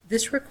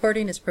This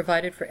recording is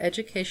provided for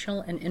educational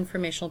and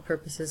informational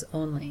purposes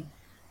only.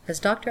 As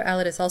Dr.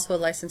 Allett is also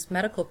a licensed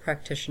medical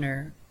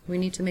practitioner, we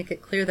need to make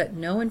it clear that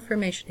no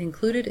information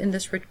included in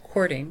this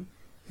recording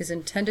is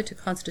intended to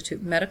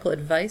constitute medical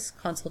advice,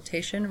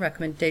 consultation,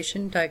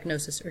 recommendation,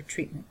 diagnosis, or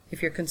treatment.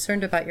 If you're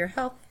concerned about your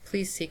health,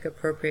 please seek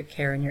appropriate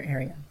care in your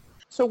area.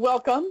 So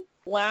welcome.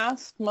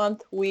 Last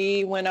month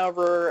we went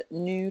over a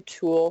new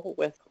tool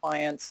with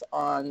clients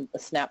on a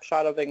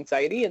snapshot of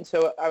anxiety, and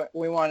so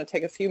we want to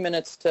take a few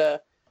minutes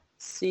to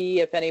see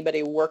if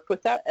anybody worked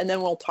with that, and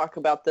then we'll talk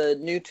about the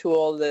new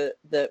tool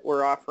that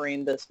we're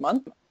offering this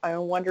month. I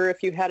wonder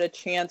if you had a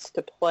chance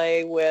to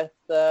play with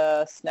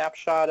the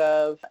snapshot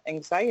of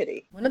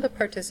anxiety. One of the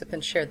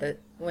participants shared that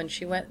when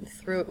she went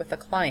through it with a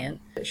client,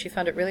 she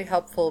found it really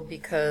helpful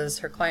because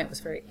her client was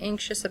very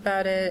anxious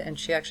about it, and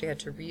she actually had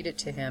to read it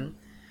to him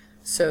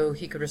so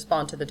he could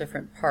respond to the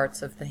different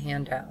parts of the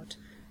handout.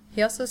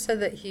 He also said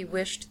that he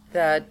wished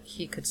that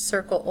he could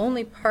circle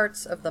only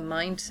parts of the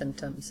mind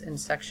symptoms in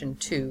section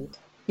 2.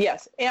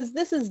 Yes, and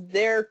this is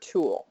their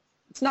tool.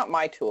 It's not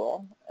my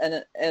tool,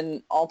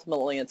 and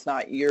ultimately it's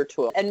not your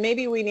tool. And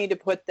maybe we need to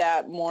put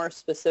that more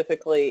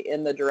specifically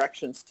in the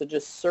directions to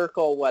just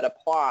circle what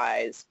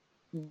applies,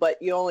 but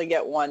you only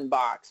get one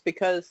box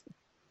because,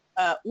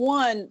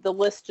 one, the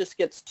list just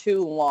gets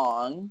too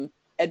long,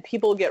 and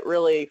people get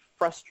really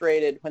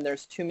frustrated when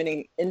there's too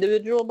many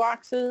individual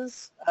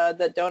boxes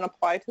that don't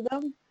apply to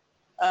them.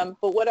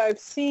 But what I've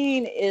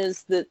seen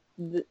is that,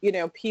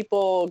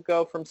 people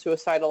go from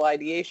suicidal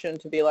ideation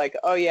to be like,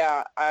 oh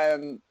yeah,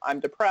 I'm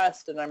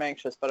depressed and I'm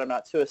anxious, but I'm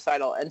not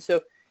suicidal. And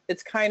so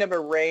it's kind of a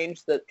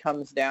range that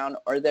comes down,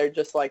 or they're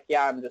just like,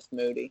 yeah, I'm just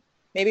moody.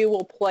 Maybe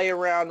we'll play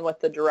around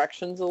with the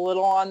directions a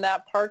little on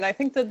that part. And I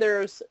think that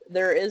there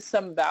is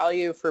some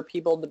value for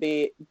people to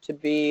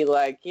be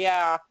like,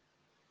 yeah,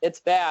 it's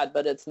bad,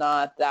 but it's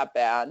not that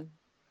bad.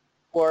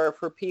 Or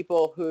for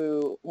people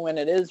who, when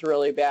it is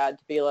really bad,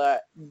 to be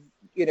like,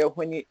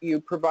 when you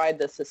provide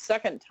this a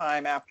second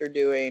time after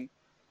doing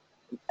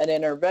an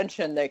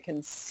intervention, they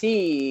can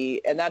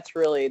see, and that's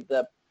really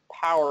the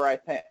power, I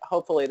think,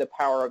 hopefully the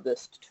power of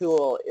this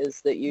tool is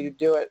that you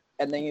do it,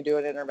 and then you do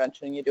an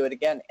intervention, and you do it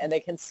again, and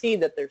they can see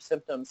that their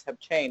symptoms have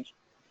changed.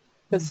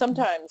 Because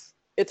sometimes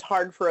it's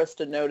hard for us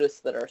to notice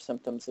that our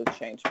symptoms have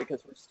changed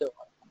because we're still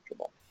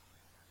uncomfortable.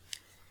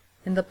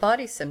 In the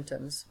body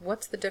symptoms,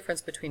 what's the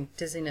difference between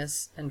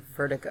dizziness and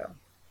vertigo?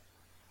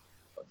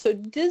 So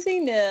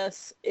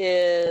dizziness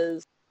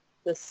is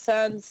the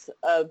sense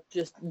of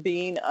just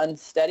being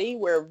unsteady,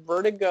 where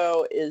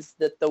vertigo is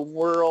that the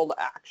world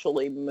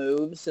actually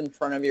moves in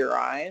front of your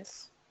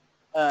eyes.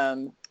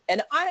 And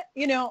it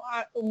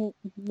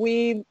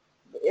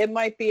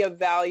might be of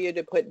value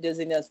to put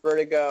dizziness,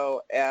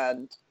 vertigo,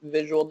 and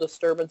visual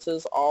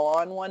disturbances all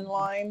on one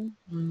line.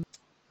 Mm-hmm.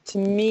 To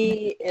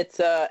me, it's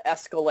a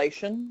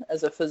escalation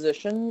as a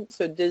physician.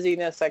 So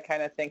dizziness, I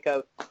kind of think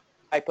of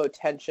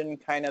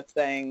hypotension kind of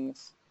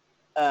things.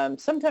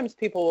 Sometimes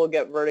people will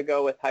get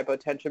vertigo with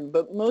hypotension,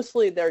 but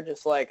mostly they're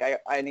just like,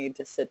 I need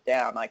to sit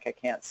down, like I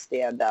can't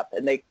stand up.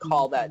 And they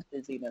call that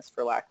dizziness,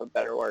 for lack of a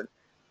better word.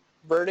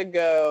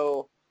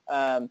 Vertigo,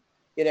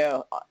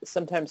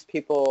 sometimes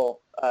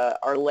people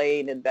are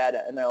laying in bed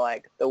and they're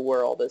like, the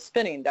world is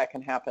spinning. That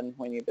can happen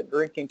when you've been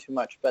drinking too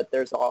much, but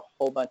there's a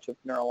whole bunch of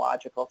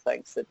neurological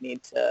things that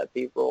need to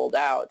be ruled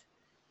out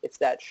if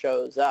that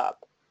shows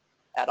up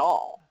at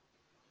all.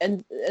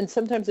 And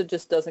sometimes it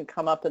just doesn't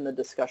come up in the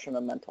discussion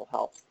of mental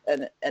health,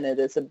 and it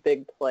is a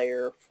big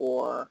player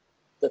for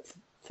the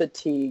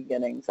fatigue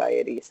and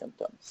anxiety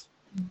symptoms.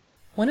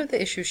 One of the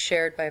issues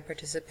shared by a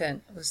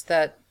participant was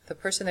that the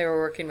person they were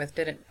working with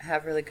didn't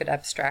have really good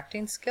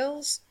abstracting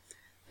skills,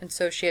 and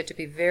so she had to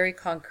be very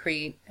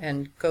concrete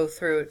and go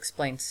through,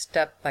 explain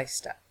step by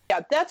step. Yeah,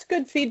 that's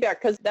good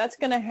feedback, because that's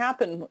going to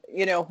happen,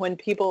 when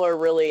people are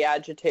really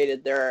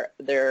agitated,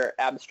 their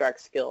abstract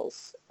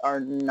skills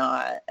are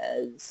not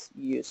as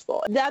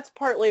useful. That's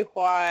partly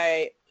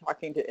why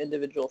talking to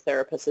individual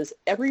therapists is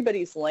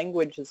everybody's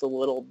language is a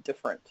little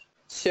different.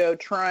 So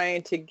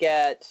trying to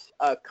get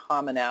a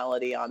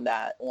commonality on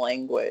that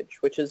language,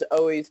 which has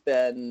always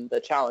been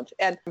the challenge.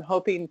 And I'm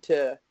hoping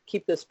to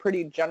keep this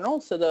pretty general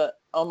so that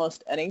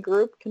almost any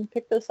group can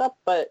pick this up.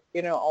 But,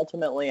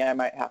 ultimately I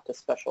might have to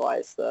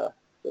specialize the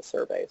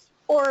surveys.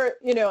 Or,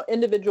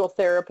 individual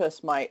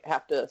therapists might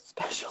have to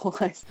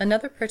specialize.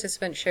 Another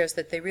participant shares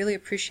that they really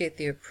appreciate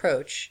the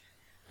approach.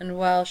 And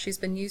while she's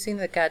been using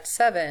the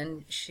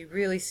GAD-7, she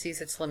really sees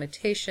its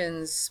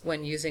limitations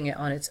when using it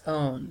on its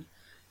own.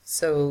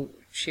 So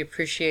she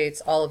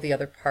appreciates all of the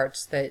other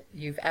parts that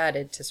you've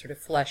added to sort of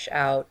flesh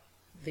out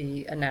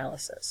the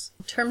analysis.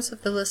 In terms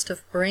of the list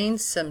of brain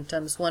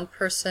symptoms, one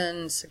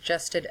person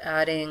suggested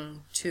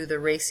adding to the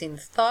racing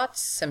thoughts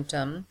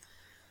symptom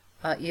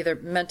either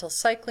mental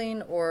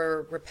cycling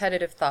or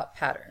repetitive thought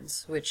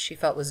patterns, which she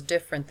felt was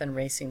different than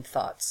racing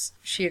thoughts.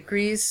 She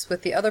agrees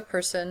with the other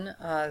person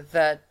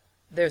that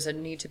there's a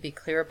need to be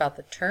clear about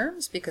the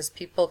terms because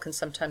people can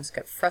sometimes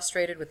get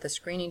frustrated with the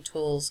screening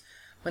tools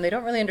when they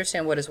don't really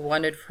understand what is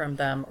wanted from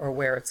them or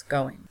where it's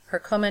going. Her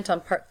comment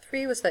on part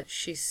 3 was that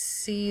she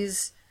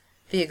sees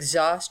the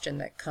exhaustion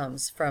that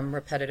comes from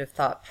repetitive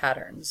thought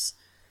patterns,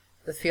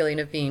 the feeling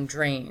of being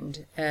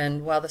drained.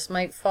 And while this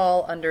might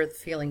fall under the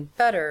feeling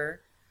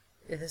better,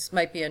 this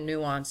might be a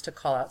nuance to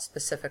call out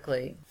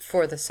specifically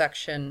for the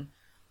section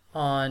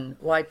on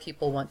why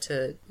people want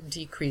to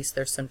decrease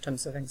their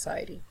symptoms of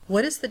anxiety.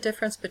 What is the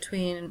difference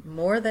between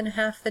more than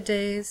half the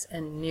days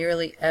and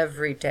nearly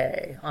every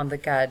day on the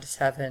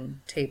GAD-7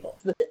 table?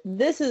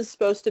 This is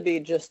supposed to be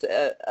just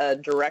a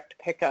direct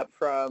pickup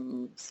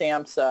from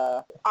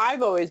SAMHSA.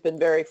 I've always been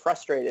very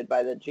frustrated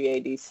by the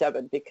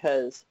GAD-7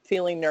 because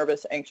feeling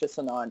nervous, anxious,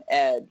 and on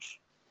edge,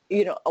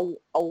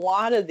 a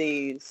lot of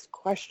these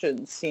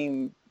questions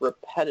seem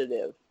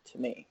repetitive to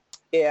me.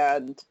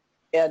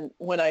 And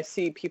when I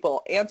see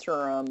people answer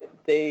them,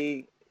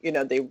 they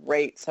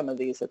rate some of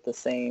these at the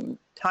same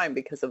time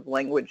because of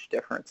language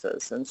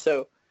differences. And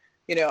so,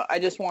 I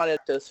just wanted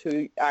us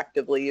who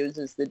actively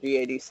uses the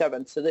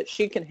GAD-7 so that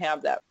she can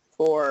have that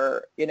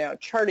for,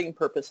 charting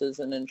purposes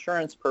and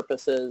insurance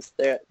purposes.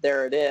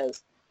 There it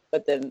is.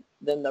 But then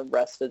the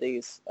rest of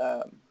these,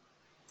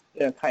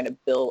 kind of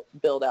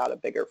build out a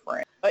bigger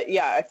frame. But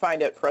yeah, I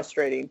find it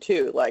frustrating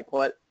too. Like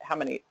how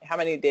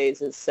many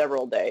days is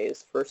several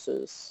days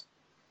versus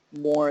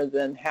more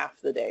than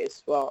half the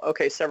days? Well,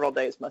 okay, several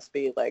days must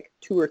be like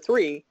 2 or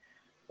 3,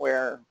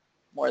 where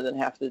more than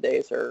half the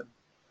days are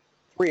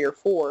 3 or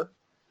 4,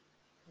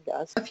 I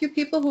guess. A few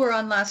people who were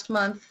on last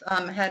month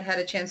had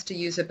a chance to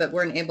use it, but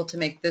weren't able to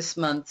make this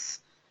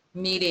month's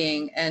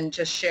meeting, and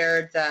just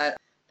shared that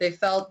they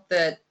felt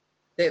that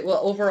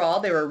overall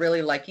they were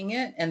really liking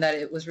it, and that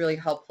it was really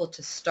helpful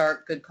to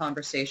start good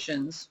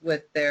conversations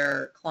with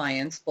their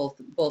clients,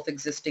 both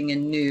existing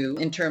and new,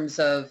 in terms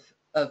of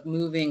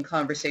moving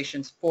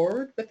conversations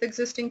forward with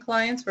existing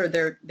clients where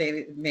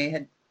they may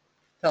have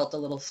felt a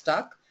little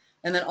stuck,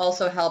 and then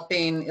also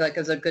helping like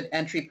as a good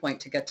entry point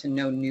to get to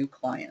know new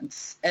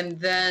clients. And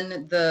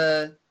then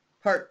the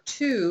part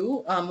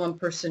 2, one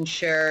person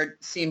shared,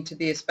 seemed to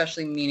be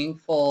especially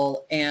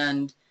meaningful,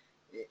 and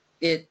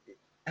it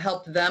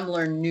helped them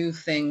learn new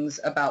things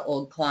about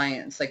old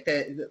clients, like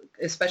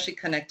especially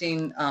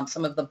connecting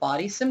some of the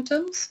body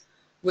symptoms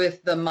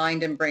with the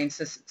mind and brain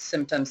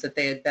symptoms that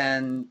they had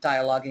been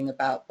dialoguing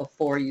about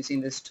before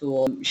using this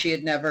tool. She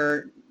had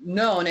never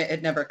known, it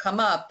had never come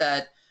up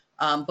that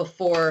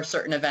before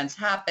certain events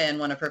happen,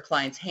 one of her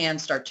clients'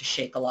 hands start to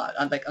shake a lot,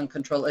 like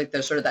uncontrolled, like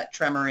there's sort of that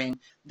tremoring.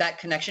 That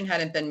connection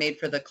hadn't been made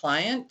for the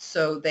client,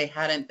 so they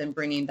hadn't been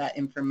bringing that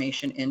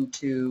information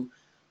into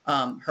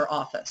her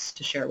office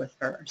to share with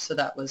her. So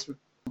that was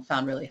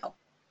found really helpful.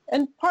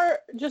 And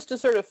just to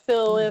sort of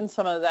fill in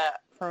some of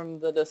that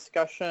from the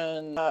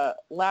discussion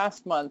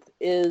last month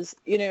is,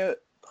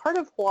 part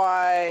of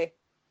why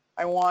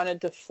I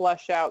wanted to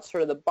flesh out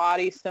sort of the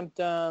body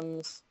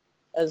symptoms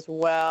as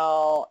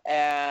well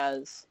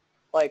as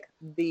like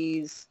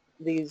these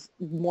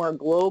more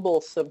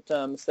global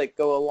symptoms that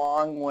go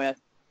along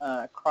with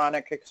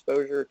chronic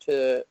exposure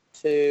to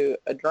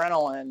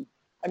adrenaline.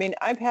 I mean,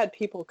 I've had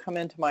people come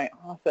into my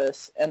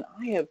office and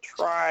I have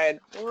tried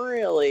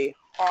really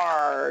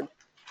hard,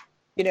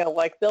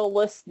 like they'll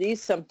list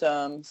these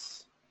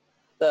symptoms,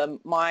 the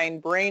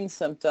mind-brain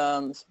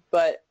symptoms,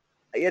 but,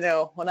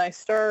 when I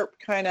start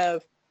kind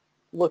of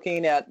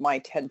looking at my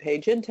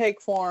 10-page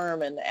intake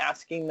form and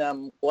asking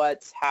them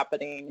what's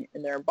happening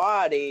in their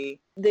body,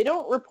 they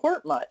don't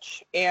report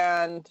much.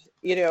 And,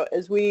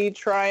 as we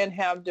try and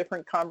have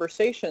different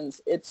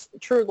conversations, it's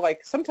true,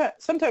 like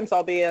sometimes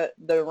I'll be in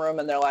the room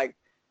and they're like,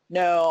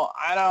 no,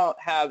 I don't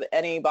have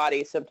any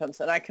body symptoms.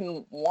 And I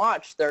can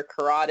watch their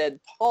carotid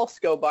pulse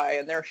go by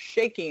and they're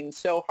shaking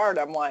so hard.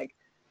 I'm like,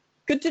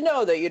 good to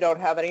know that you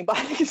don't have any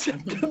body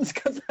symptoms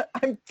because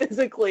I'm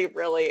physically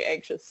really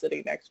anxious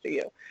sitting next to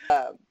you.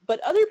 But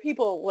other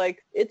people,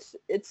 like,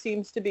 it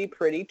seems to be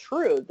pretty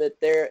true that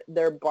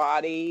their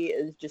body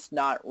is just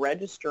not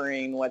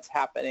registering what's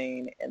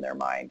happening in their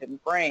mind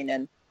and brain.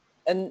 And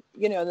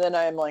then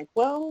I'm like,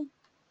 well,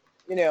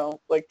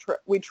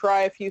 we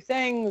try a few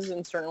things,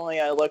 and certainly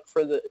I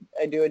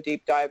do a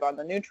deep dive on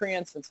the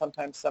nutrients, and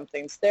sometimes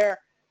something's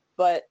there,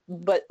 but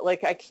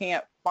like I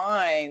can't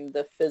find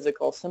the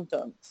physical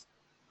symptoms.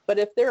 But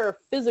if there are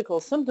physical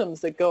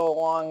symptoms that go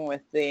along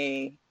with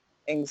the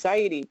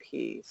anxiety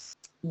piece,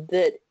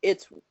 that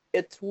it's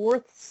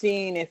worth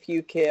seeing if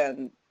you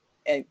can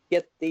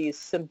get these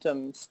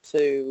symptoms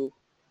to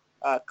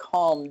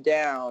calm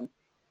down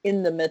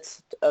in the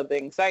midst of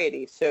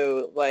anxiety.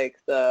 So like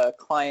the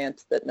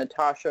client that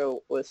Natasha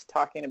was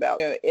talking about,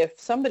 if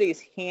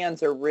somebody's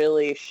hands are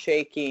really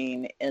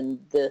shaking in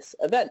this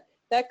event,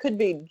 that could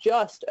be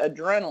just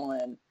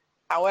adrenaline.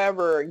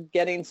 However,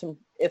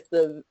 if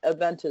the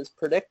event is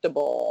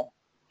predictable,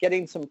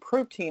 getting some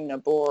protein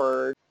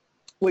aboard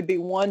would be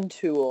one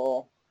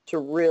tool to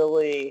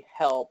really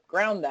help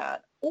ground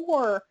that.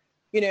 Or,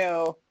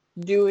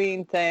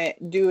 doing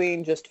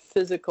just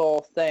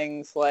physical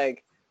things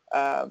like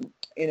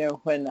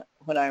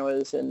When I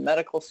was in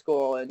medical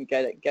school and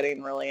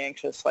getting really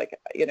anxious, like,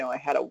 I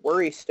had a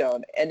worry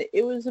stone, and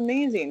it was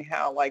amazing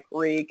how, like,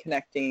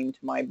 reconnecting to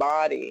my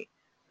body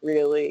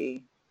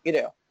really,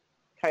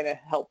 kind of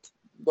helped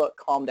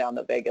calm down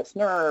the vagus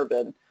nerve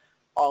and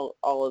all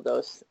of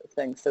those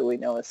things that we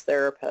know as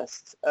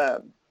therapists.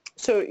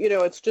 So,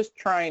 it's just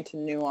trying to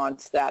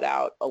nuance that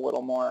out a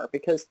little more,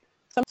 because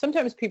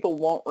sometimes people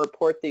won't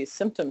report these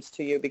symptoms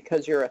to you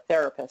because you're a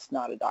therapist,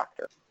 not a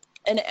doctor.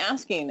 And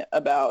asking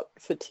about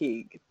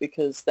fatigue,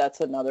 because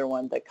that's another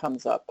one that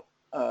comes up.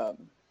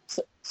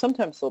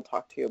 Sometimes they'll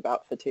talk to you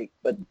about fatigue,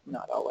 but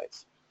not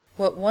always.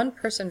 What one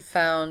person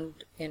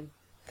found in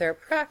their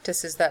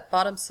practice is that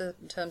bottom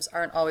symptoms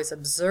aren't always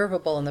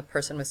observable in the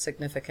person with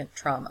significant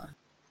trauma.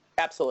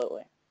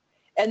 Absolutely.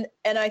 And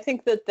I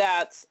think that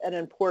that's an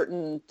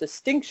important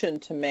distinction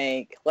to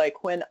make.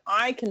 Like, when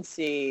I can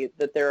see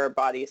that there are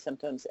body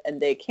symptoms and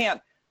they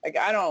can't, like,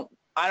 I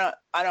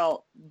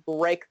don't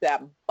break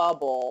that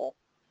bubble,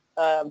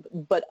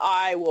 but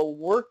I will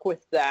work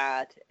with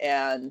that.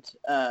 And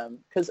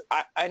because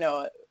I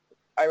know,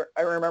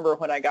 I remember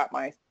when I got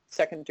my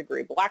second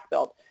degree black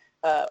belt,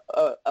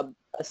 a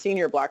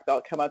senior black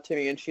belt come up to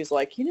me and she's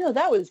like,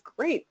 that was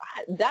great.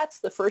 That's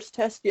the first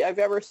test I've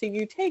ever seen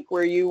you take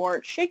where you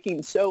weren't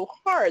shaking so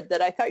hard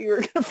that I thought you were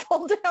going to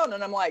fall down.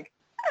 And I'm like,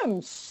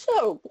 I'm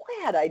so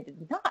glad I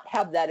did not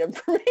have that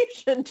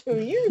information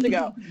 2 years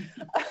ago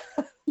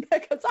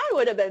because I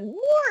would have been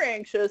more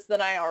anxious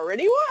than I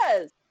already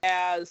was.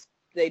 As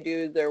they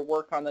do their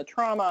work on the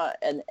trauma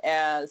and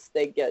as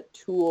they get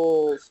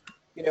tools,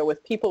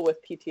 with people with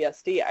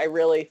PTSD, I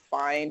really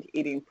find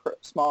eating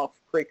small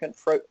frequent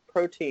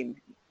protein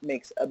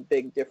makes a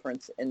big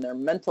difference in their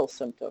mental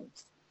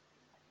symptoms.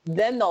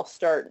 Then they'll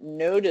start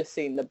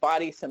noticing the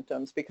body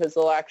symptoms because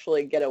they'll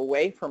actually get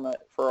away from it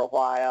for a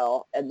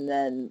while, and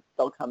then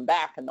they'll come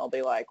back and they'll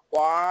be like,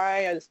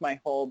 why is my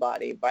whole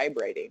body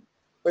vibrating?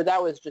 Where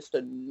that was just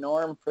a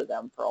norm for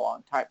them for a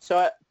long time.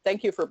 So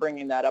thank you for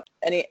bringing that up.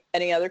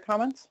 Any other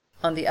comments?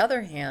 On the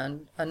other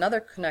hand,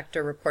 another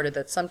connector reported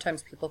that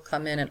sometimes people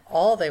come in and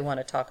all they want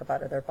to talk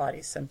about are their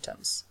body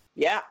symptoms.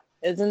 Yeah,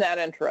 isn't that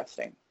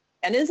interesting?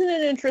 And isn't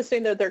it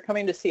interesting that they're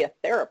coming to see a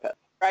therapist,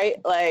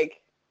 right?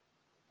 Like,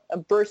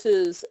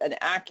 versus an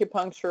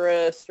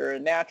acupuncturist or a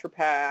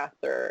naturopath,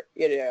 or,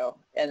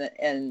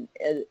 and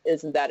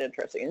isn't that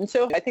interesting? And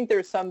so I think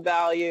there's some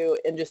value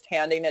in just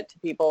handing it to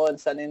people and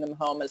sending them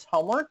home as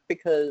homework,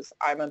 because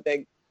I'm a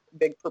big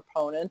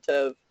proponent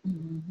of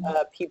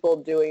people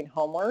doing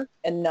homework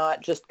and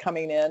not just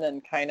coming in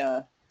and kind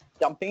of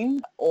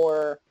dumping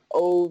or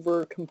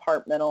over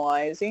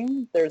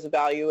compartmentalizing. There's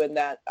value in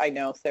that, I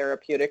know,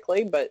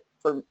 therapeutically, but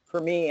for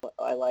me,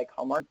 I like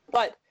homework.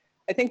 But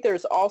I think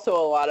there's also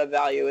a lot of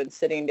value in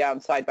sitting down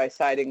side by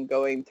side and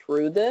going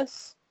through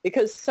this,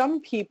 because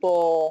some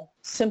people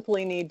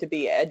simply need to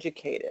be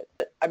educated.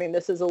 I mean,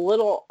 this is a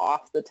little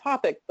off the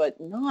topic, but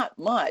not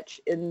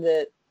much, in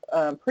that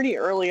pretty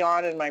early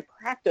on in my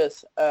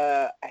practice,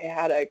 I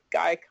had a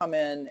guy come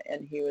in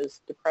and he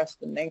was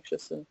depressed and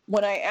anxious. And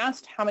when I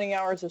asked how many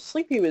hours of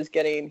sleep he was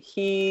getting,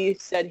 he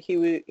said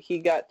he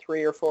got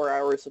 3 or 4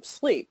 hours of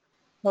sleep.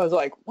 I was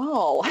like,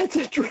 well, let's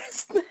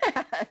address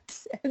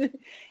that.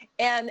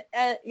 And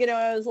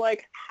I was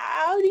like,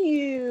 how do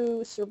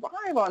you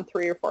survive on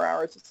 3 or 4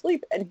 hours of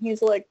sleep? And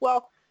he's like,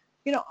 well,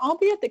 I'll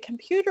be at the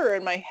computer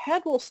and my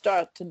head will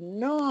start to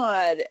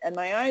nod and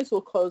my eyes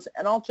will close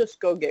and I'll just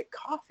go get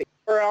coffee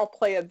or I'll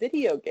play a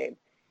video game.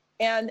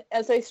 And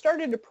as I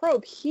started to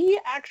probe, he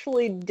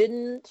actually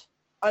didn't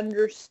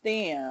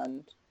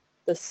understand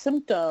the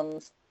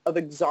symptoms of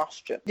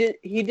exhaustion.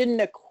 He didn't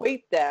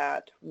equate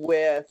that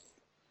with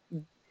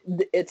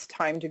it's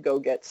time to go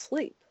get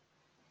sleep.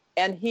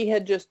 And he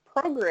had just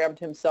programmed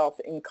himself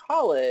in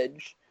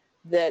college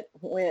that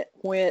when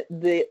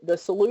the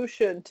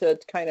solution to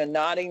kind of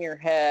nodding your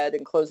head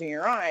and closing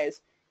your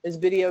eyes is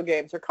video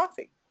games or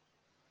coffee.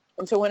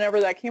 And so whenever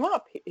that came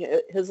up,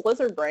 his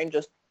lizard brain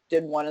just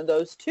did one of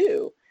those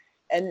two.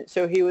 And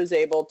so he was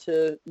able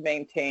to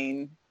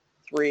maintain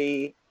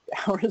 3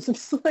 hours of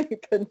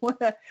sleep. And when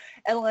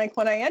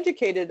I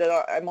educated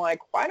it, I'm like,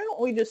 why don't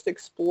we just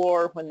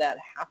explore when that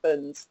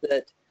happens,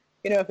 that,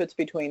 if it's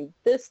between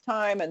this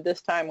time and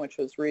this time, which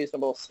was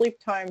reasonable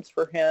sleep times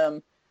for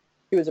him.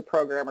 He was a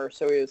programmer,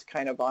 so he was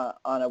kind of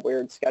on a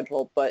weird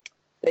schedule, but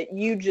that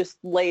you just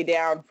lay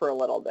down for a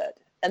little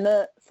bit. And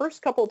the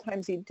first couple of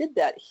times he did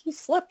that, he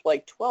slept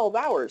like 12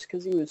 hours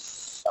because he was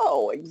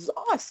so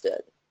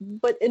exhausted.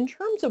 But in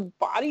terms of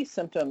body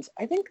symptoms,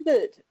 I think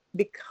that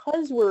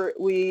because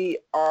we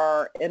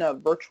are in a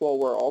virtual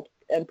world,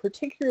 and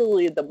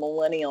particularly the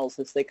millennials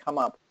as they come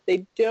up,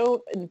 they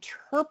don't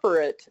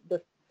interpret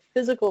the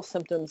physical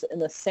symptoms in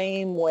the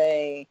same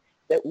way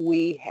that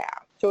we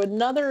have. So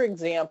another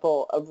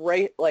example of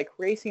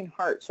racing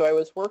heart. So I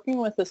was working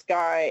with this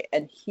guy,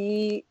 and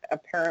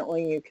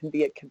apparently you can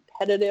be a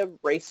competitive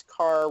race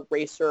car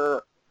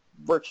racer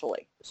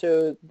virtually.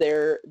 So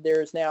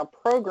there's now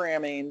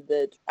programming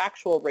that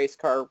actual race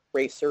car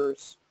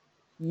racers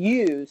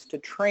use to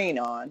train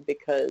on,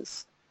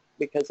 because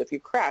because if you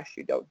crash,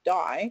 you don't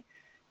die,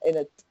 and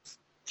it's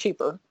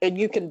cheaper, and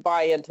you can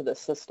buy into the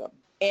system.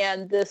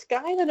 And this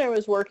guy that I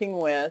was working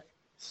with,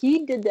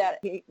 he did that.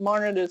 He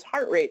monitored his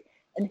heart rate,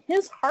 and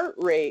his heart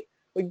rate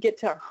would get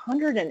to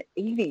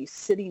 180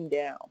 sitting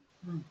down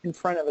in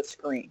front of a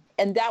screen.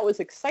 And that was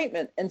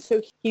excitement. And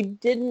so he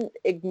didn't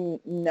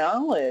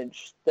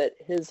acknowledge that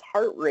his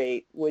heart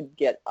rate would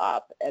get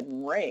up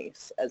and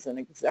race as an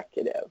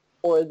executive,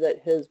 or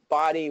that his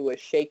body was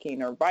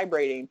shaking or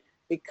vibrating,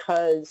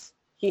 because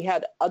he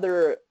had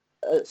other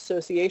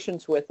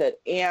associations with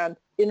it. And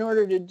in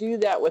order to do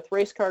that with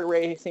race car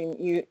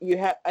racing,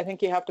 I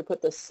think you have to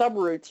put the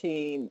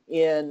subroutine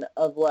in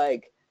of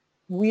like,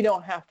 we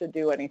don't have to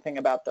do anything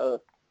about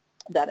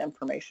that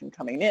information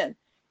coming in.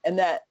 And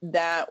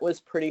that was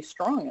pretty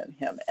strong in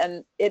him.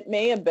 And it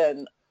may have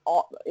been,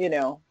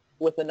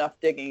 with enough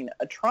digging,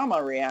 a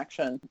trauma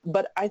reaction.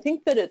 But I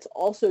think that it's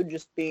also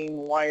just being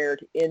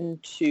wired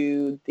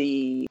into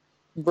the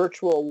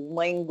virtual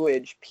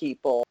language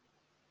people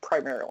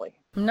primarily.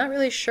 I'm not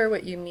really sure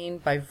what you mean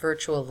by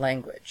virtual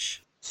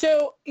language.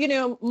 So,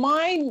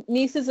 my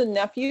nieces and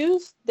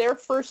nephews, their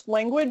first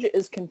language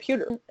is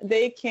computer.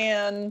 They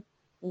can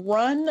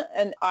run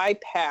an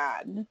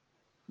iPad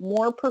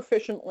more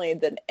proficiently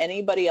than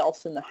anybody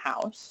else in the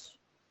house,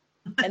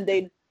 and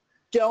they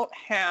don't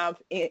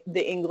have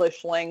the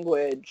English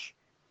language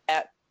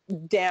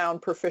down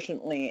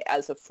proficiently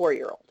as a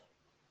 4-year-old,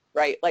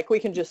 right? Like we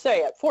can just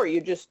say at 4,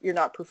 you're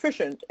not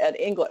proficient at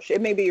English.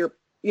 It may be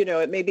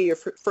your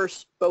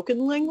first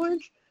spoken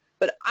language,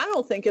 but I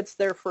don't think it's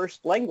their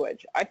first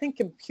language. I think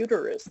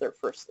computer is their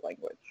first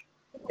language.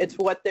 It's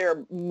what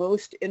they're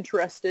most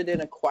interested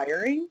in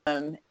acquiring,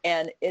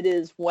 and it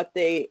is what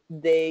they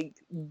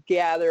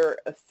gather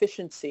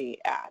efficiency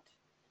at.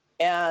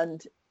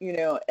 And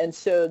and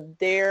so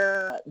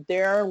their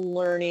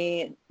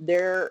learning,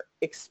 their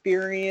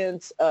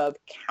experience of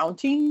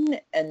counting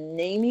and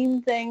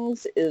naming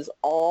things is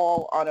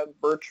all on a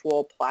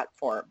virtual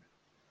platform.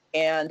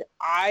 And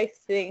I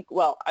think,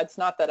 well, it's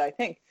not that I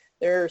think,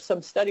 there are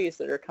some studies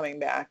that are coming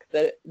back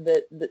that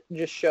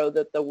just show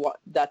that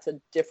that's a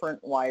different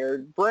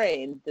wired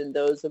brain than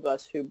those of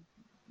us who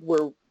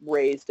were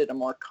raised in a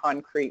more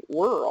concrete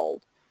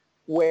world,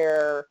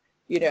 where,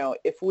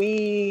 if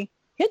we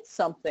hit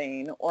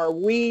something, or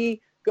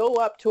we go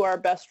up to our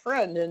best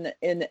friend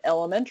in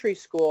elementary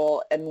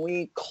school and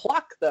we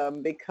clock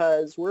them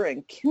because we're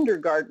in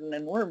kindergarten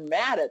and we're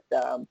mad at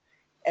them,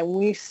 and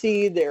we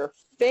see their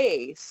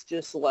face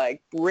just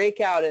like break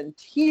out in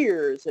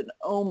tears, and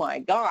oh my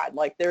God,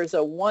 like there's a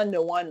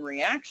 1-to-1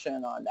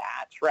 reaction on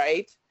that,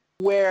 right?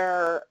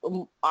 Where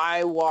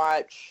I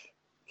watch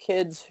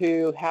kids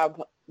who have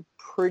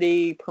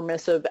pretty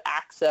permissive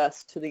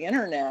access to the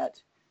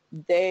internet,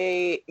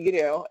 they,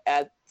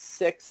 at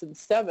 6 and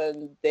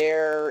 7,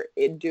 they're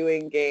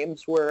doing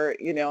games where,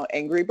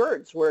 Angry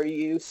Birds, where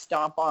you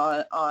stomp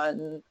on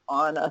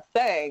a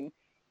thing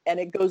and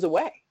it goes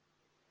away.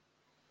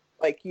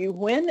 Like you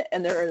win,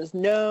 and there is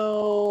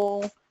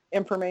no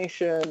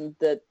information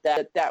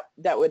that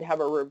would have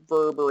a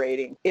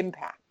reverberating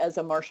impact. As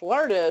a martial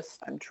artist,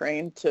 I'm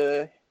trained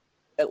to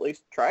at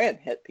least try and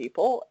hit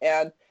people,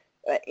 and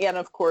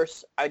of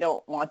course I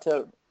don't want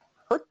to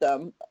hurt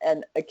them,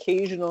 and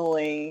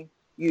occasionally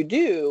you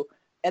do,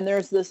 and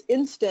there's this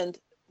instant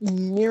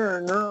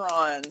mirror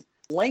neuron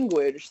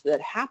language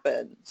that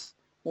happens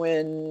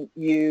when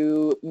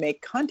you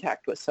make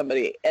contact with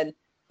somebody, and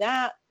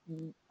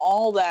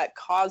all that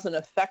cause and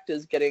effect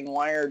is getting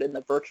wired in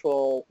the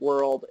virtual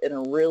world in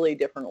a really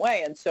different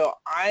way. And so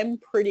I'm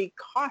pretty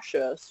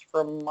cautious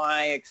from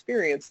my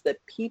experience that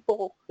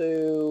people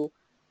who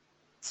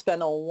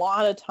spend a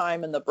lot of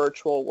time in the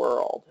virtual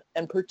world,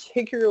 and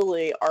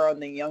particularly are on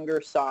the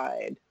younger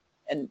side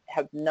and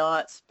have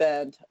not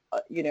spent,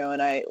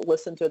 and I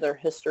listened to their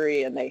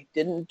history, and they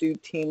didn't do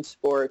team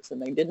sports,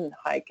 and they didn't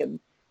hike, and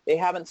they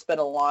haven't spent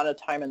a lot of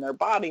time in their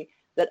body,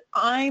 that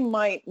I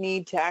might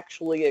need to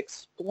actually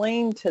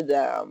explain to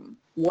them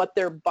what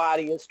their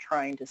body is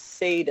trying to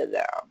say to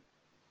them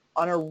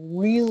on a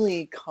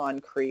really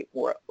concrete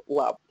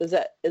level. Does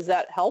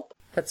that help?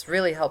 That's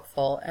really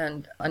helpful.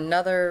 And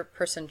another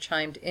person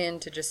chimed in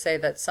to just say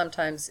that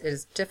sometimes it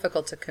is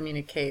difficult to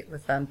communicate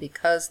with them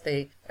because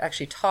they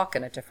actually talk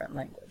in a different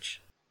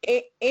language.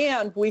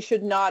 And we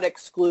should not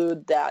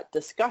exclude that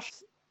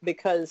discussion,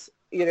 because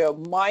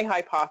my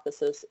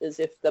hypothesis is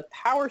if the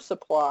power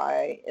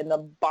supply in the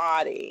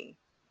body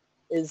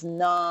is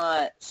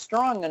not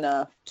strong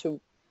enough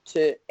to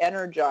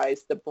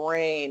energize the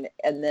brain,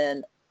 and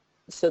then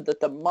so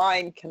that the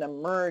mind can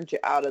emerge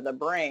out of the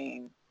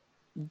brain,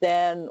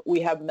 then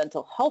we have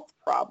mental health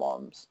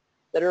problems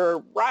that are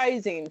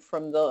rising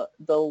from the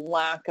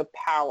lack of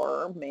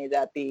power, may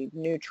that be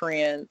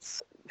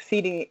nutrients,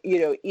 feeding,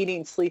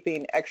 eating,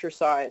 sleeping,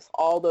 exercise,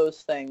 all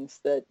those things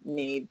that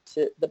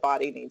the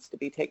body needs to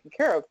be taken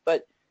care of.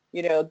 But,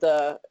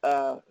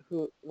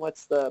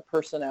 what's the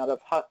person out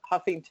of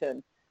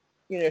Huffington?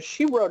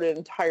 She wrote an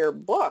entire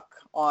book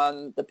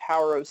on the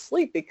power of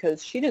sleep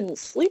because she didn't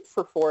sleep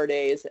for 4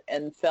 days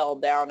and fell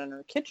down in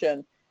her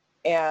kitchen.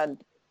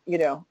 And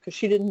because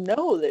she didn't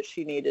know that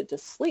she needed to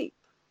sleep.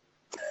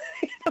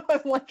 I'm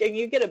like, can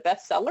you get a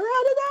bestseller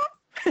out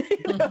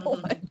of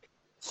that?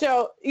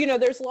 So,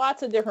 there's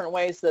lots of different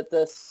ways that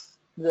this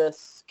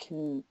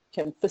can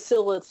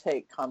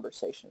facilitate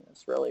conversation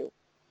is really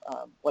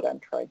what I'm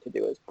trying to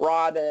do, is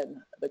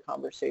broaden the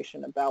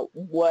conversation about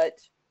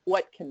what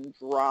can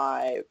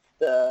drive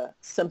the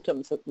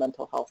symptoms of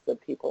mental health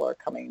that people are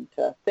coming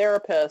to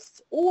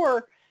therapists,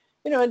 or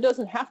it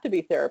doesn't have to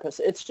be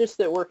therapists. It's just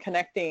that we're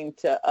connecting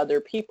to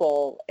other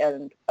people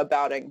and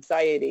about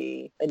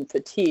anxiety and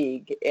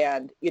fatigue.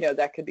 And,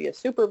 that could be a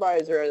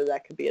supervisor,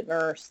 that could be a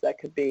nurse, that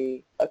could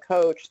be a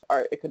coach,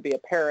 or it could be a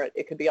parent.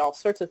 It could be all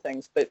sorts of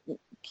things, but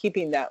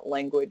keeping that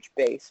language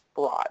base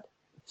broad.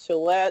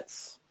 So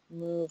let's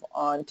move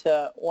on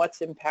to what's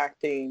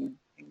impacting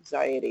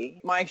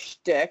anxiety. My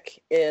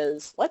shtick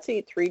is, let's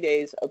eat 3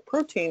 days of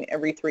protein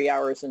every 3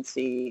 hours and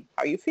see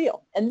how you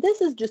feel. And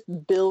this is just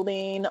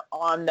building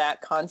on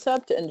that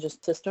concept and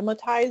just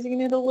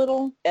systematizing it a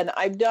little. And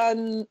I've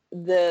done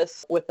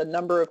this with a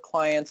number of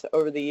clients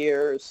over the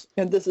years,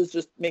 and this is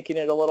just making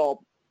it a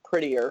little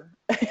prettier.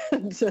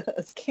 And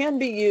it can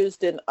be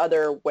used in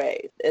other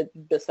ways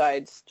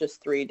besides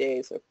just 3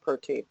 days of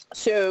protein.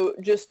 So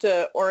just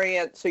to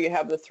orient, so you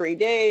have the 3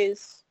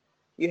 days,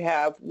 you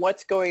have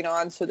what's going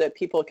on so that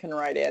people can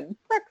write in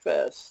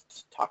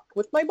breakfast, talk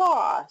with my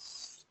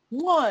boss,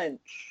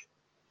 lunch,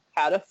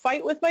 had a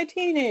fight with my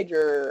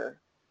teenager,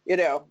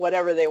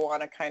 whatever they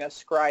want to kind of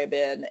scribe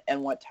in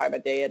and what time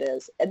of day it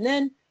is. And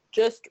then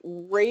just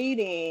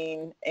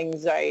rating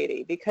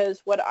anxiety,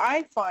 because what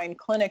I find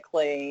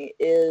clinically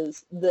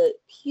is that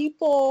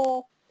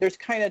people, there's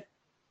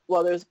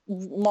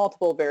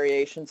multiple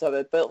variations of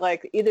it, but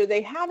like either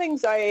they have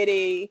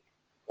anxiety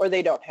or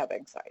they don't have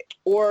anxiety.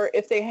 Or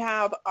if they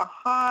have a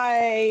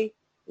high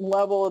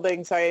level of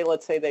anxiety,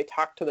 let's say they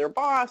talked to their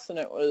boss and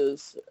it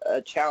was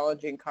a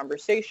challenging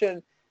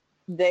conversation,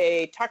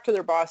 they talk to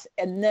their boss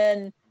and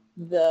then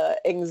the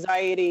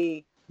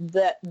anxiety,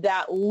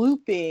 that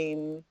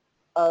looping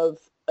of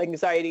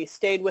anxiety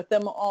stayed with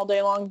them all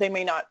day long. They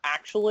may not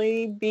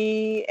actually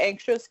be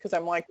anxious, because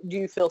I'm like, do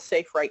you feel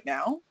safe right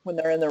now, when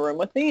they're in the room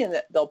with me?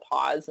 And they'll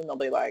pause and they'll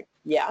be like,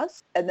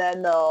 yes. And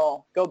then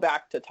they'll go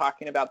back to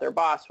talking about their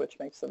boss, which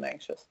makes them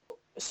anxious.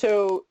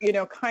 So,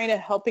 kind of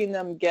helping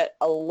them get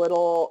a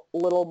little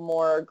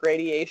more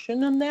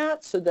gradation in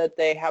that so that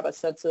they have a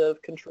sense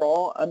of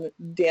control.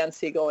 Dan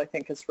Siegel, I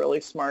think, is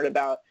really smart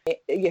about,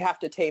 you have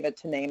to tame it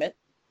to name it.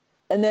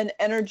 And then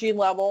energy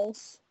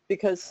levels,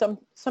 because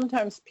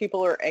sometimes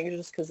people are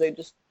anxious because they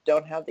just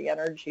don't have the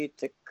energy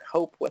to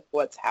cope with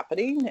what's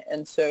happening.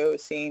 And so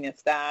seeing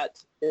if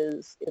that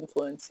is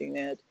influencing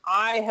it.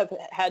 I have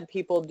had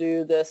people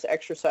do this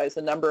exercise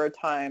a number of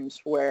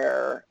times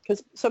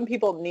because some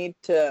people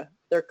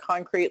they're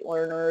concrete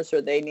learners,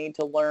 or they need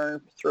to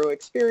learn through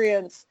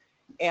experience.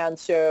 And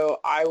so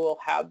I will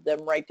have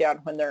them write down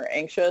when they're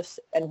anxious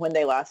and when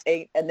they last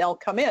ate, and they'll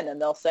come in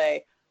and they'll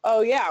say, oh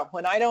yeah,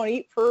 when I don't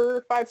eat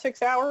for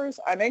 5-6 hours,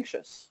 I'm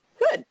anxious.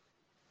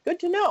 Good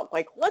to know.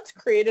 Like, let's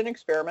create an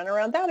experiment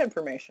around that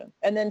information.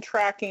 And then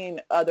tracking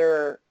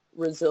other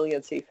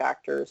resiliency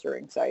factors or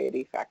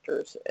anxiety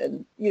factors.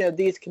 And,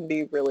 these can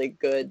be really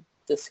good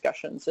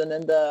discussions. And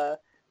then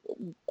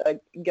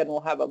again,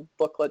 we'll have a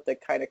booklet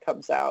that kind of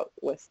comes out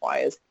with why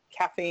is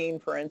caffeine,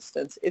 for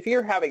instance. If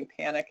you're having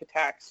panic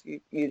attacks,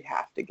 you'd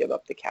have to give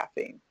up the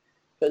caffeine,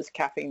 because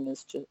caffeine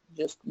is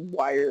just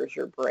wires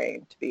your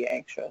brain to be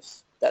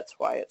anxious. That's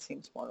why it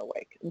seems more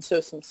awake. And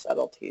so some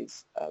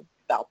subtleties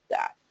about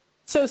that.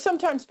 So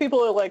sometimes people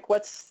are like,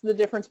 what's the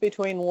difference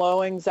between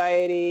low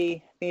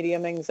anxiety,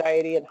 medium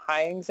anxiety, and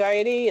high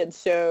anxiety? And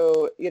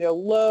so,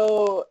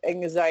 low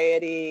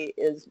anxiety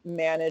is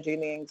managing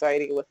the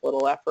anxiety with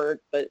little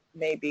effort, but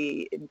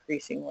maybe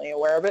increasingly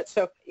aware of it.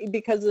 So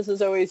because this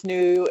is always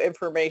new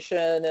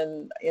information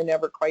and you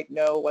never quite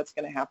know what's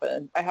going to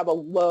happen, I have a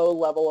low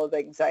level of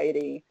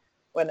anxiety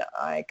when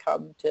I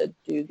come to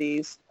do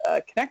these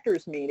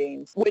connectors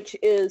meetings, which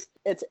is,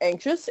 it's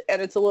anxious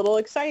and it's a little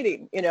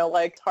exciting,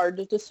 like it's hard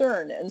to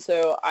discern. And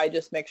so I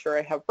just make sure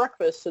I have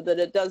breakfast so that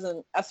it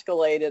doesn't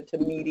escalate into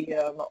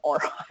medium or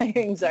high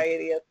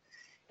anxiety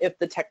if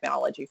the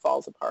technology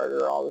falls apart,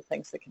 or all the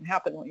things that can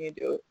happen when you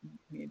do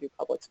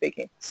public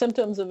speaking.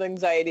 Symptoms of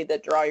anxiety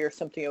that draw your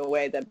symptom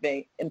away that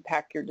may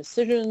impact your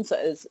decisions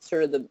is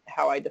sort of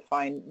how I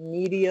define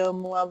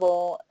medium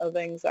level of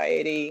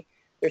anxiety.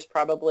 There's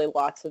probably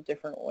lots of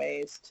different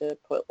ways to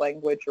put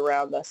language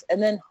around this. And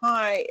then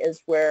high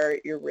is where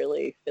you're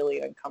really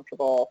feeling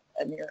uncomfortable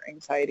and your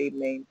anxiety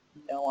may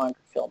no longer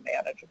feel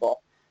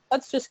manageable.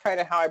 That's just kind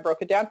of how I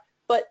broke it down.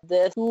 But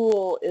this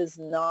tool is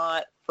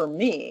not for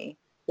me.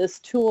 This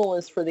tool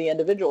is for the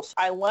individual. So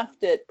I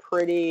left it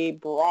pretty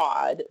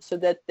broad so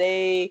that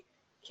they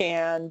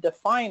can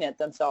define it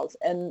themselves.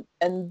 And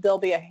there'll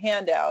be a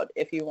handout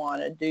if you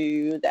want to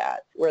do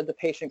that, where the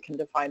patient can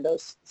define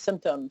those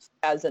symptoms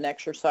as an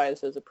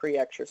exercise, as a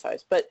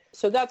pre-exercise. But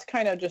so that's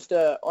kind of just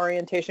a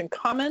orientation.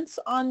 Comments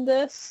on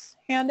this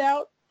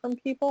handout? from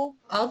people?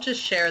 I'll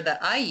just share that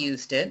I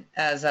used it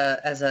as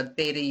a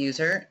beta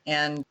user,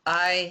 and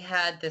I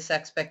had this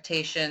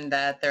expectation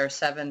that there are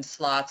 7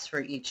 slots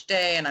for each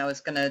day, and I was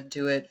going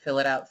to fill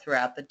it out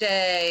throughout the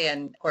day.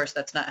 And of course,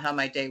 that's not how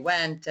my day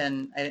went,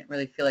 and I didn't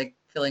really feel like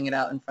filling it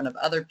out in front of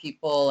other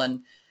people.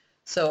 And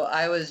so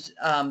I was,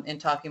 in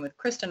talking with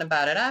Kristen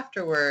about it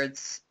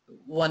afterwards,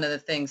 one of the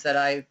things that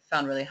I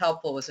found really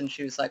helpful was when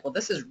she was like, well,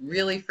 this is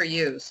really for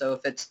you. So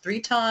if it's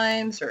 3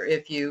 times, or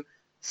if you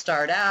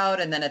start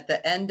out and then at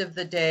the end of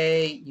the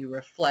day you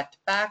reflect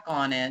back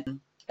on it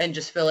and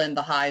just fill in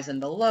the highs and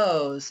the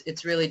lows,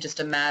 it's really just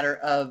a matter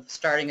of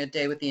starting a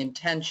day with the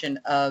intention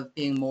of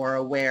being more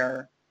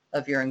aware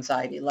of your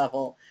anxiety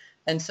level.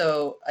 And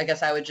so I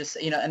guess I would just,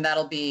 and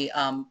that'll be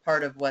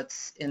part of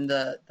what's in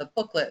the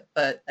booklet,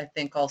 but I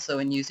think also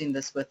in using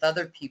this with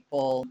other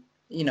people,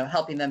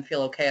 helping them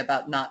feel okay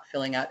about not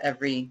filling out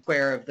every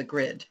square of the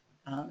grid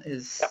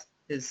is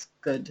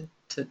good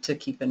to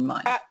keep in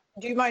mind.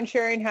 Do you mind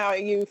sharing how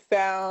you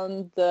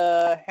found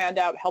the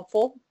handout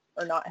helpful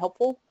or not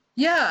helpful?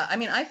 Yeah, I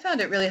mean, I found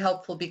it really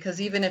helpful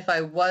because even if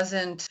I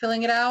wasn't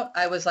filling it out,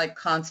 I was like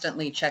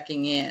constantly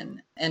checking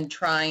in and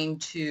trying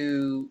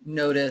to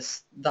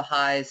notice the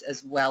highs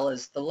as well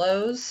as the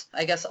lows.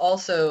 I guess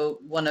also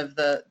one of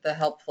the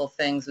helpful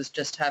things is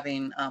just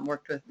having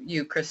worked with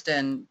you,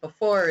 Kristen,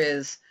 before,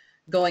 is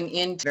going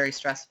into a very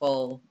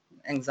stressful,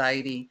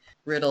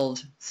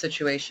 anxiety-riddled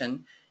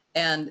situation.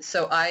 And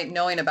so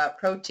knowing about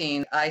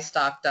protein, I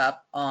stocked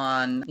up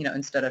on,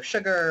 instead of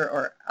sugar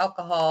or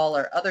alcohol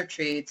or other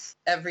treats,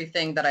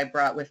 everything that I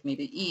brought with me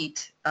to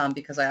eat,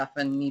 because I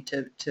often need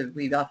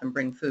we often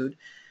bring food,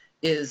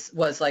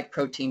 was like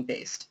protein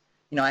based.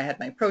 I had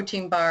my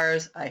protein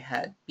bars, I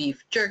had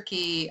beef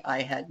jerky,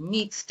 I had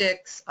meat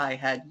sticks, I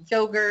had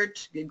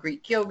yogurt,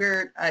 Greek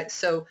yogurt.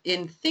 So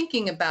in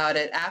thinking about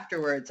it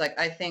afterwards,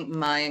 I think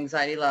my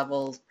anxiety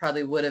levels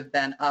probably would have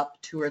been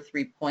up 2 or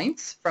 3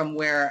 points from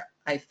where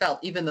I felt,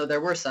 even though there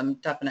were some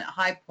definite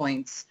high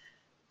points,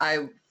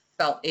 I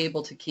felt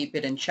able to keep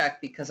it in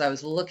check because I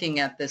was looking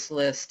at this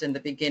list in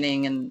the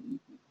beginning and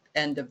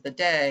end of the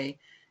day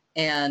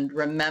and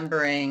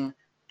remembering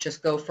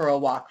just go for a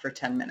walk for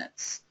 10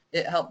 minutes.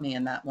 It helped me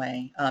in that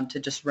way to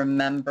just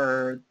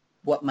remember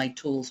what my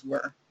tools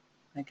were,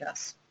 I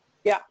guess.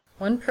 Yeah.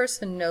 One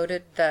person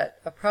noted that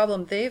a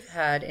problem they've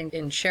had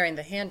in sharing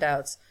the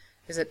handouts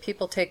is that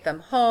people take them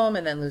home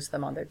and then lose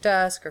them on their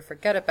desk or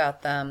forget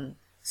about them.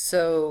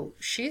 So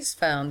she's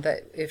found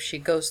that if she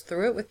goes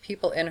through it with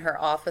people in her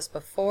office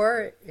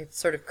before, it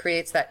sort of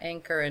creates that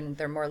anchor and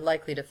they're more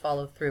likely to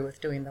follow through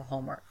with doing the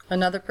homework.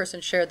 Another person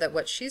shared that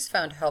what she's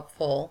found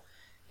helpful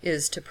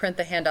is to print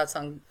the handouts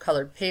on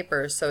colored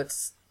paper so it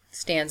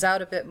stands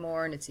out a bit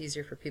more and it's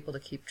easier for people to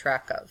keep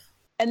track of.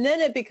 And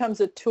then it becomes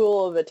a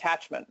tool of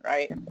attachment,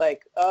 right?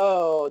 Like,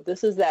 oh,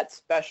 this is that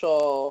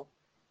special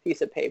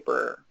piece of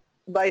paper.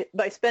 By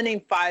spending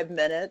 5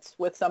 minutes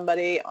with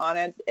somebody on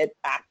it, it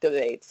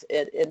activates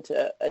it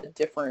into a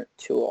different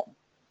tool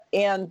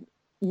and,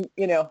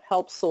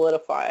 helps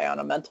solidify on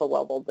a mental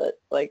level that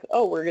like,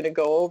 oh, we're going to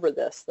go over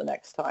this the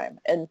next time.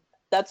 And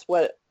that's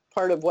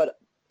part of what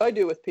I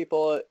do with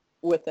people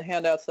with the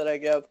handouts that I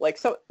give. Like,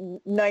 so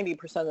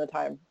 90% of the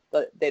time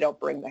they don't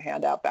bring the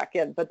handout back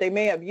in, but they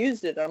may have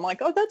used it. And I'm like,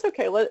 oh, that's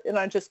okay. And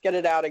I just get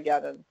it out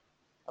again. And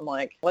I'm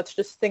like, let's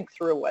just think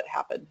through what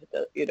happened.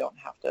 You don't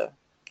have to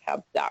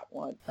have that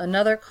one.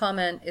 Another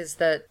comment is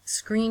that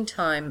screen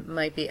time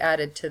might be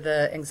added to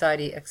the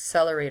anxiety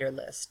accelerator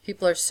list.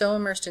 People are so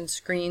immersed in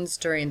screens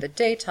during the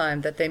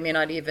daytime that they may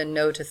not even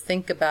know to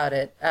think about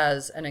it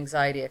as an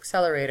anxiety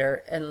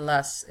accelerator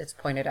unless it's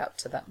pointed out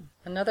to them.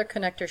 Another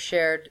connector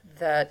shared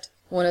that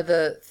one of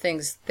the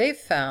things they've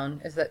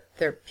found is that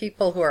there are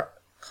people who are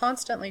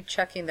constantly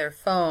checking their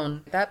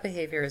phone. That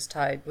behavior is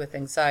tied with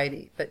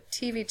anxiety, but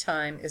TV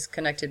time is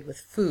connected with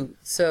food.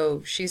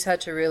 So she's had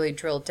to really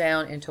drill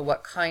down into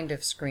what kind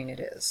of screen it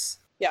is.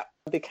 Yeah,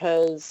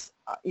 because,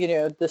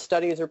 the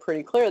studies are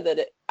pretty clear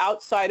that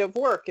outside of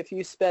work, if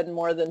you spend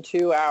more than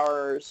 2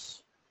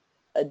 hours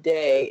a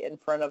day in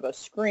front of a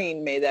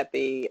screen, may that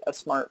be a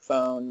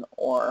smartphone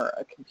or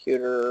a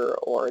computer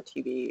or a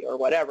TV or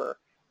whatever,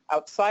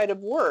 outside of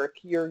work,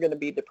 you're going to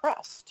be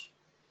depressed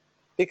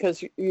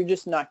because you're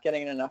just not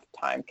getting enough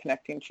time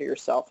connecting to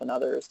yourself and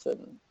others.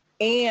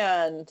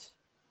 And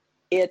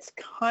it's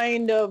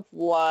kind of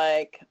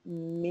like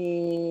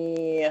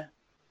me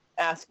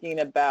asking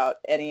about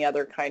any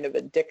other kind of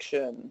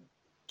addiction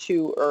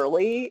too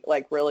early,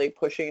 like really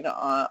pushing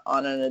on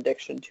an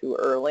addiction too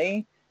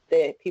early.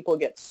 People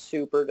get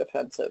super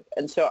defensive.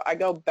 And so I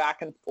go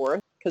back and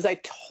forth because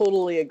I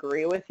totally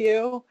agree with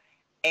you.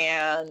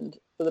 And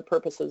for the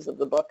purposes of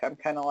the book, I'm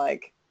kind of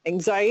like,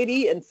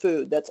 anxiety and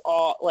food, that's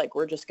all, like,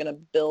 we're just going to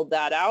build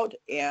that out,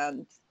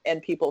 and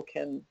people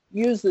can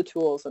use the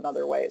tools in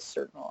other ways,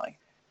 certainly.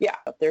 Yeah,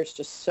 there's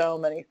just so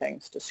many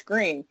things to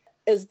screen.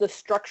 Is the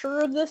structure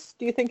of this,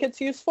 do you think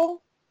it's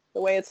useful, the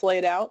way it's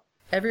laid out?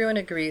 Everyone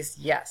agrees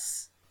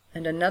yes.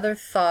 And another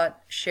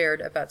thought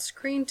shared about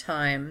screen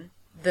time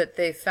that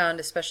they found,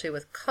 especially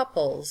with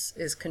couples,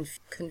 is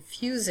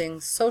confusing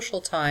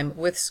social time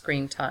with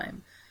screen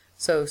time.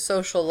 So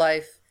social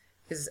life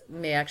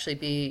may actually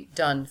be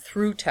done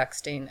through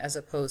texting as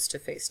opposed to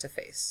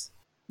face-to-face.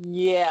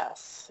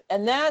 Yes.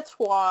 And that's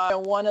why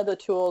one of the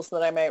tools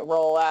that I might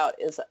roll out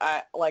is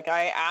I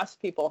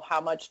ask people, how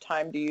much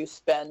time do you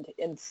spend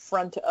in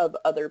front of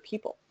other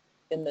people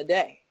in the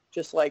day?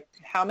 Just like,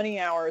 how many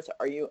hours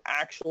are you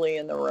actually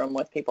in the room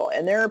with people?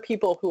 And there are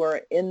people who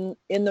are in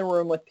the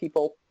room with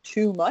people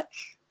too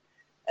much,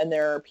 and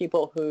there are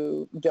people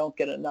who don't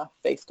get enough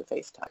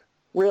face-to-face time.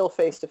 Real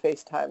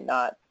face-to-face time,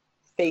 not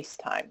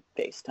FaceTime.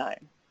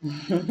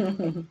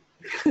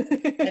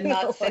 And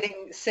not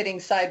sitting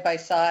side by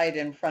side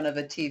in front of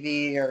a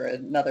TV or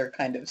another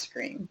kind of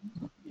screen.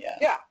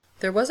 Yeah.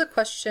 There was a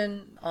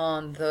question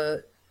on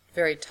the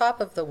very top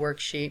of the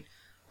worksheet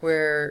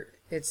where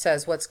it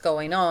says what's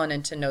going on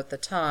and to note the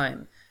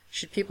time.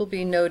 Should people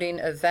be noting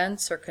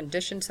events or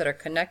conditions that are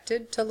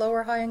connected to low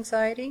or high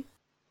anxiety?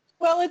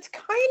 Well, it's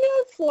kind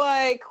of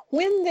like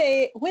when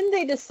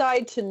they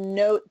decide to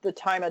note the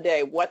time of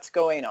day, what's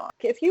going on.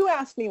 If you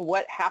ask me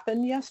what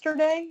happened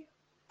yesterday,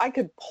 I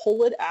could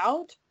pull it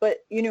out,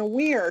 but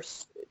we are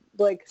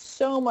like,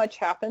 so much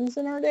happens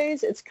in our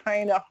days, it's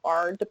kind of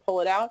hard to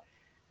pull it out.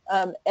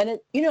 And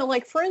it,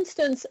 like, for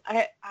instance,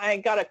 I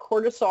got a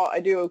cortisol, I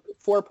do a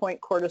 4-point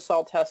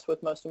cortisol test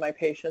with most of my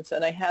patients,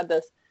 and I had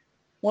this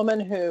woman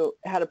who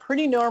had a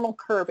pretty normal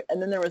curve,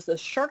 and then there was this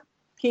sharp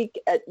peak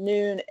at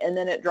noon, and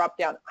then it dropped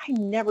down. I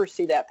never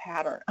see that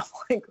pattern. I'm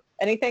like,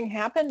 anything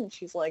happen? And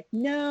she's like,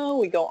 no.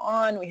 We go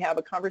on, we have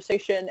a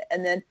conversation,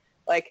 and then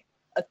like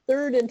a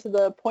third into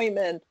the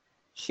appointment,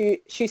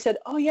 she said,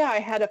 oh yeah, I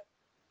had a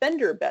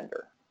fender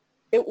bender.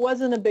 It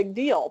wasn't a big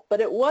deal,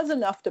 but it was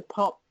enough to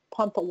pump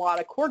a lot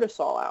of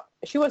cortisol out.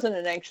 She wasn't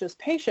an anxious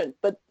patient,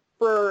 but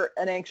for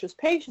an anxious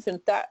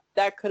patient,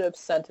 that could have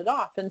sent it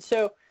off. And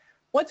so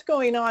what's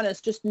going on is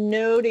just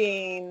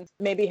noting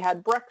maybe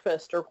had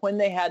breakfast, or when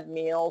they had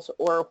meals,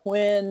 or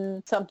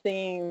when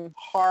something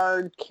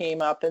hard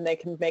came up, and they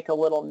can make a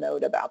little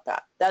note about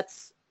that.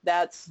 That's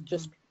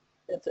just,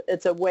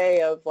 it's a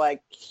way of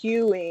like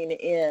cueing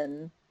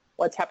in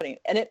what's happening.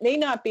 And it may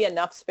not be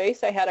enough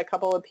space. I had a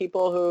couple of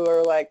people who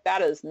are like,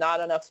 that is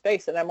not enough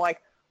space. And I'm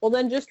like, well,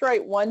 then just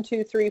write 1,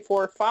 2, 3,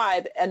 4,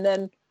 5, and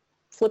then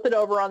flip it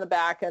over on the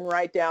back and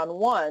write down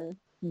 1,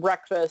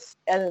 breakfast,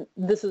 and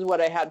this is what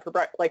I had for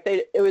breakfast. Like,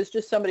 it was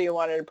just somebody who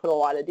wanted to put a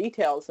lot of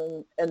details,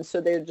 and so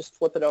they would just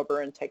flip it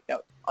over and take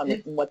note on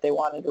what they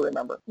wanted to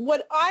remember.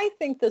 What I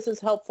think this is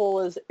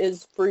helpful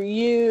is for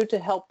you to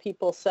help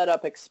people set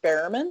up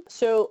experiments.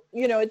 So,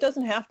 it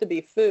doesn't have to be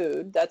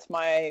food. That's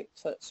my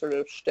sort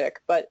of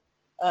shtick. But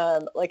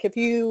like, if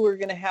you were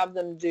going to have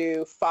them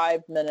do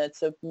 5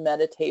 minutes of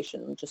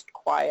meditation, just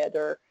quiet,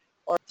 or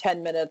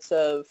 10 minutes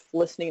of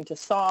listening to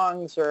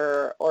songs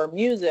or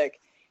music,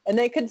 and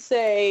they could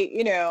say,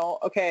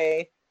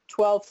 okay,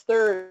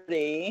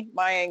 12:30,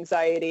 my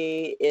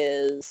anxiety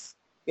is,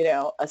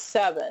 a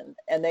 7.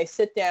 And they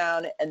sit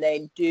down and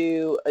they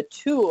do a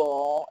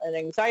tool, an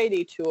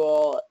anxiety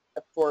tool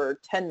for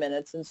 10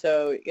 minutes. And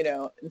so,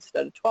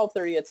 instead of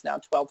 12:30, it's now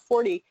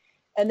 12:40.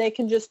 And they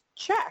can just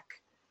check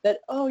that,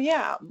 oh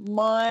yeah,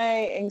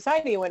 my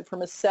anxiety went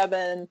from a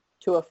 7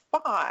 to a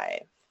 5.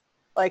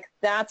 Like,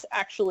 that's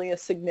actually a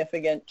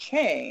significant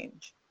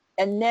change.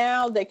 And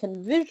now they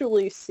can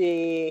visually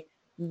see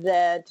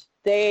that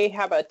they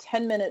have a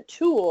 10-minute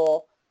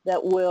tool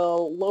that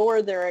will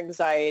lower their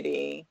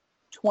anxiety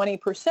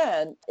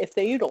 20% if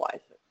they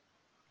utilize it.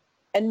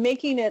 And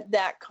making it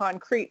that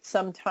concrete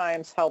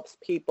sometimes helps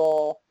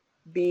people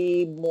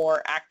be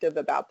more active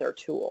about their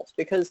tools.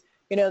 Because,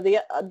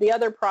 the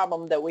other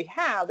problem that we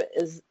have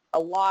is a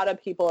lot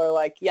of people are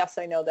like, yes,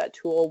 I know that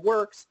tool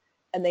works,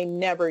 and they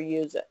never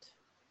use it.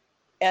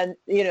 And,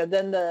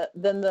 then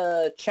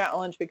the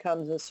challenge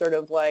becomes a sort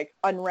of like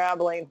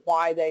unraveling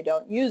why they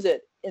don't use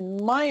it.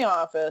 In my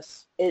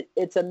office,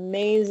 it's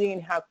amazing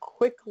how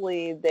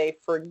quickly they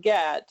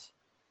forget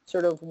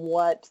sort of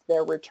what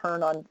their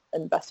return on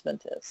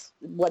investment is.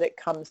 What it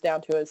comes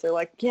down to is they're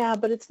like, yeah,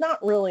 but it's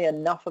not really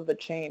enough of a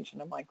change.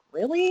 And I'm like,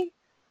 really?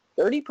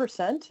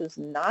 30% is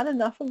not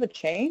enough of a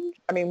change?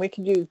 I mean, we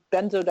could use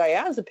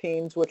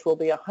benzodiazepines, which will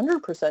be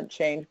 100%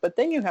 change, but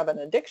then you have an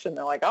addiction.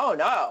 They're like, oh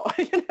no,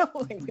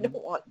 like, we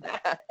don't want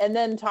that. And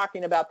then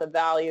talking about the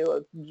value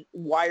of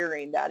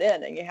wiring that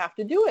in, and you have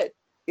to do it,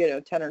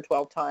 10 or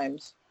 12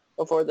 times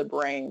before the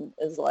brain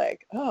is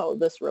like, oh,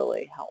 this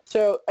really helps.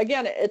 So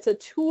again, it's a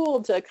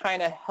tool to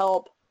kind of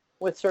help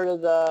with sort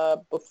of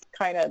the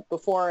kind of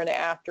before and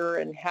after,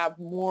 and have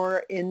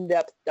more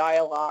in-depth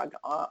dialogue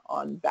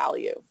on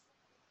value,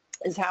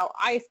 is how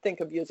I think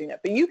of using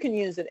it. But you can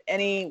use it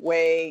any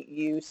way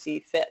you see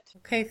fit.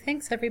 Okay,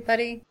 thanks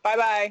everybody.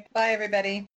 Bye-bye. Bye, everybody.